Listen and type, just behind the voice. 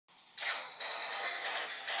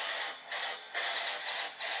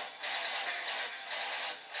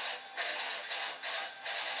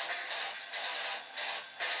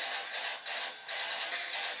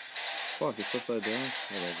fuck? It's upside down?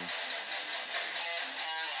 Whatever.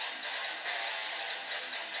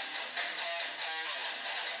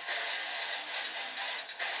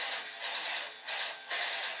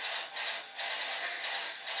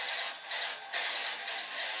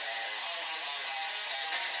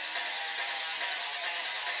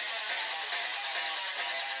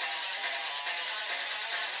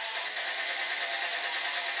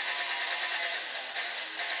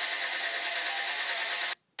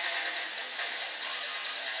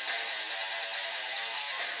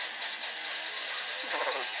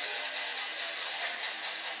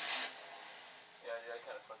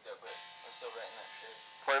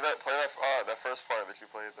 That first part that you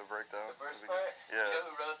played, the breakdown. The first part? Yeah. You know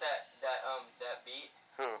who wrote that beat?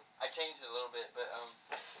 Who? I changed it a little bit, but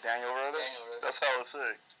Daniel wrote it? Daniel wrote it. That's hella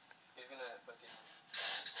sick. He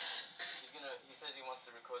says he wants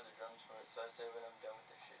to record the drums for it, so I said when I'm done with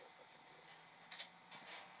this shit, I'll fucking do it.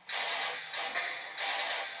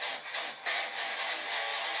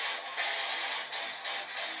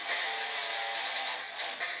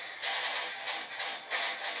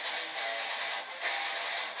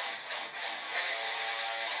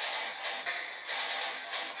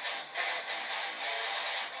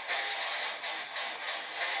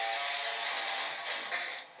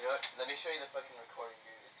 You know what? Let me show you the fucking recording,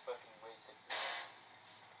 dude. It's fucking way sick.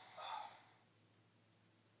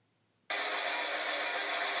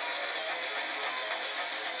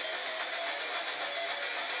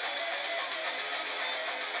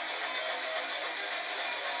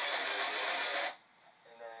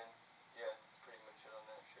 And then, yeah, that's pretty much it on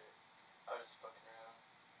that shit. I was just fucking around.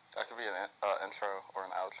 That could be an intro or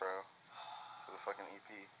an outro to the fucking EP.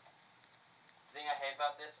 The thing I hate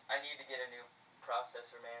about this, I need to get a new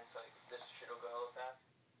processor, man, so like, this shit'll go hella fast.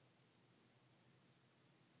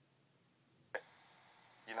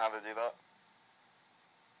 You know how to do that?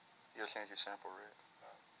 You gotta change your sample rate.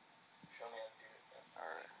 Show me how to do it, then.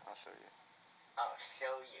 Alright, I'll show you. I'll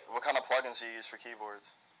show you. What kind of plugins do you use for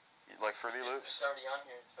keyboards? Like Fruity Loops? It's already on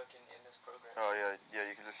here. It's fucking in this program. Oh yeah,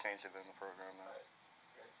 you can just change it in the program now. Alright,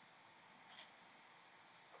 ready?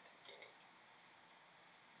 Fucking gay.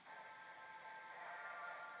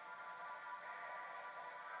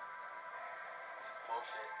 This is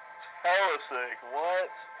bullshit. It's hella sick,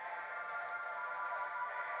 what?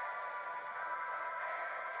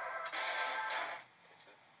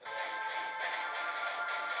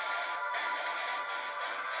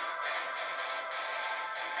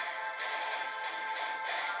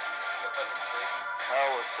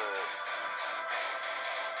 Hella sick.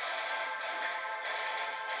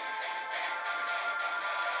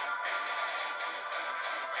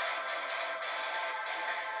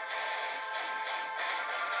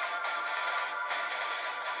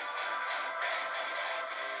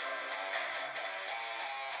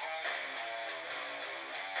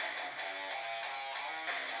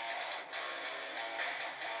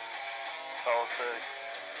 It's hella sick.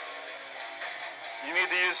 You need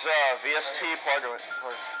to use VST plugin.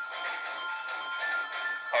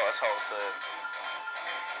 Oh, that's hella sick.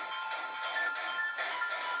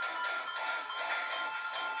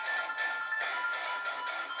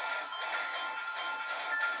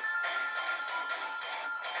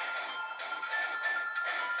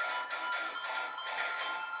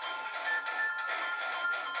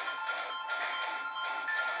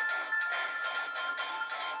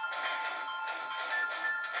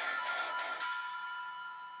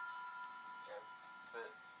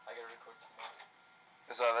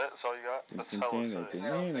 Is that it? That's all you got? That's hella sick.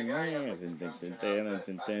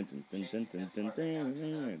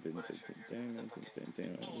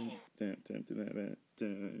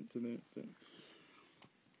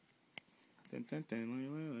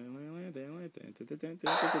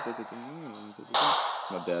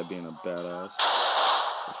 My dad being a badass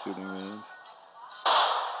at shooting range.